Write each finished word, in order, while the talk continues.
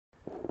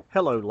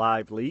Hello,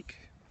 Live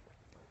Leak.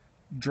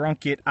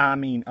 Puckett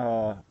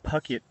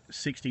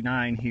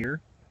 69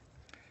 here.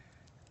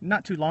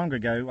 Not too long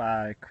ago,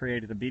 I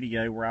created a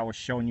video where I was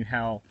showing you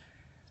how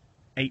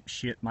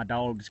apeshit my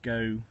dogs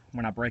go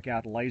when I break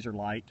out a laser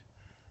light,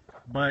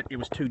 but it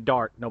was too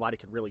dark, nobody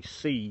could really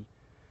see.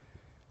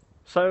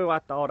 So I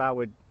thought I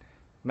would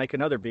make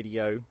another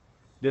video,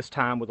 this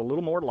time with a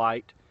little more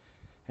light,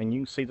 and you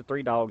can see the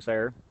three dogs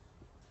there.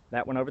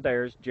 That one over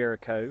there is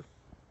Jericho.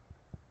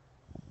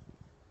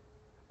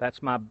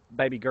 That's my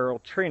baby girl,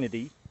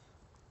 Trinity.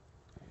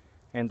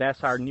 And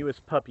that's our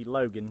newest puppy,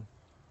 Logan.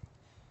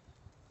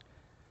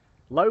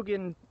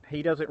 Logan,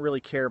 he doesn't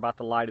really care about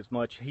the light as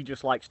much. He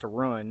just likes to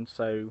run,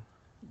 so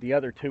the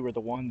other two are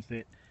the ones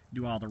that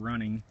do all the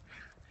running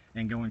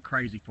and going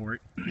crazy for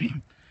it.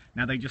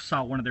 Now they just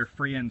saw one of their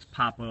friends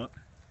pop up.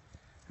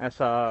 That's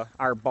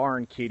our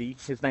barn kitty.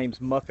 His name's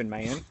Muffin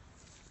Man.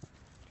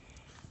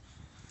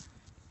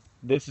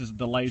 This is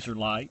the laser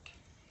light.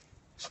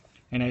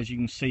 And as you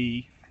can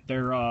see,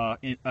 their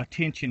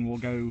attention will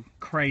go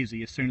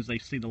crazy as soon as they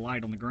see the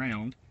light on the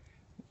ground.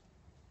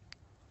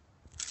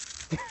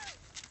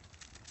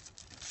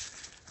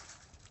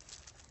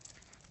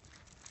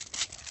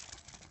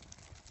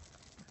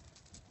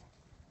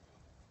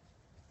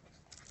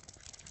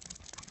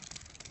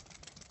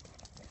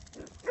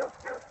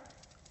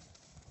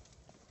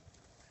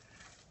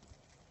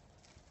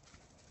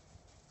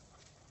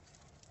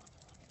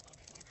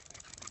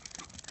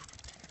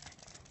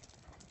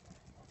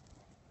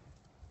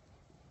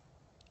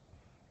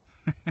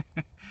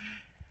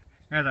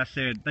 As I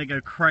said, they go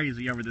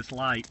crazy over this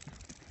light.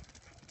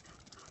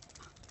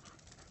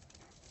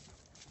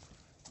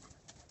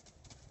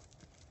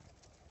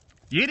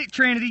 Get it,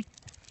 Trinity?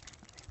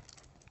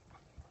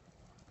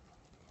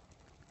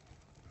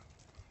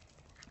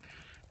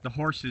 The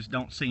horses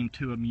don't seem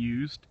too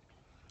amused.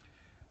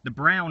 The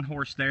brown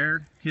horse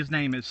there, his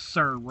name is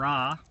Sir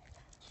Ra.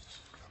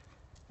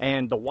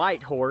 And the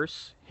white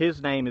horse,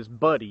 his name is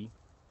Buddy.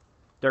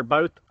 They're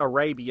both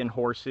Arabian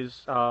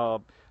horses.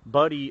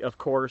 Buddy, of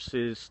course,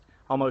 is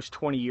almost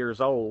 20 years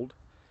old.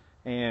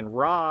 And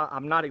Ra,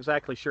 I'm not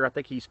exactly sure. I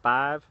think he's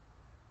 5,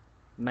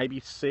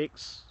 maybe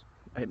 6.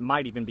 It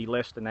might even be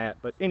less than that.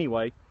 But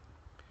anyway,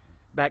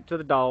 back to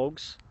the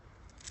dogs.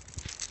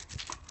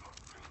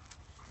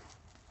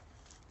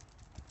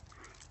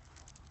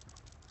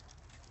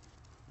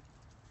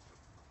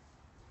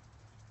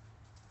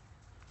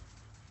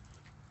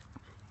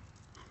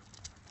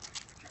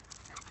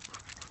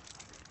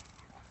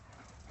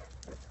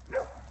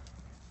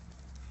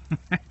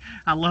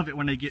 I love it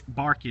when they get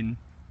barking.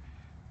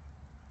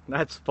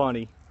 That's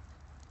funny.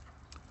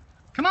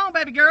 Come on,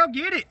 baby girl,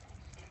 get it.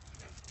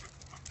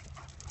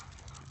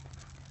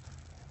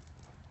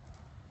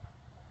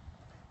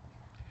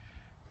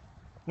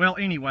 Well,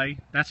 anyway,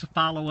 that's a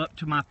follow-up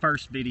to my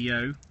first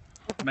video.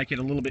 Make it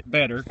a little bit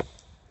better.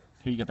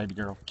 Here you go, baby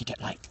girl. Get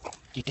that light.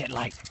 Get that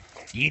light.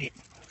 Get it.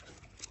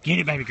 Get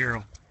it, baby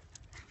girl.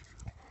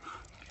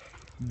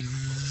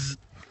 Bzzz.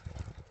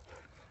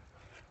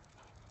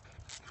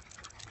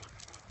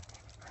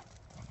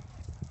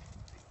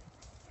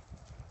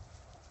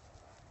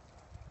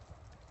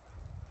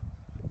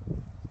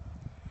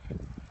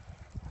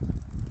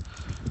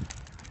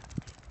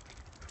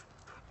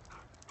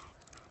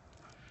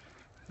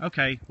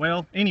 Okay,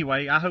 well,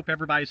 anyway, I hope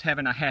everybody's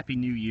having a happy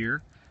new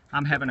year.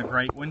 I'm having a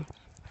great one.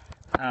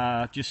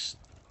 Just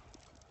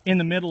in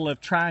the middle of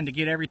trying to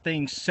get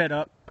everything set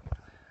up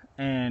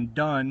and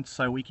done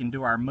so we can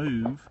do our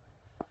move.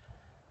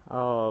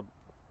 My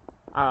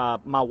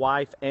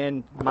wife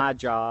and my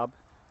job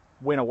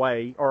went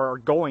away, or are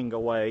going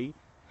away,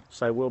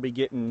 so we'll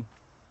be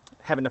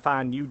having to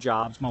find new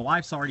jobs. My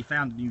wife's already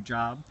found a new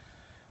job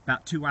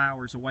about 2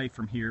 hours away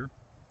from here,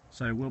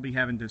 so we'll be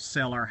having to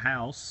sell our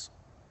house.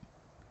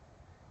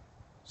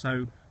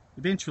 So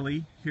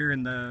eventually, here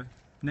in the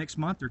next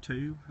month or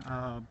two,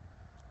 I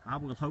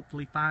will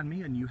hopefully find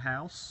me a new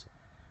house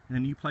and a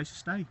new place to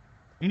stay.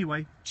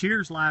 Anyway,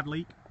 cheers, Live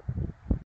Leak.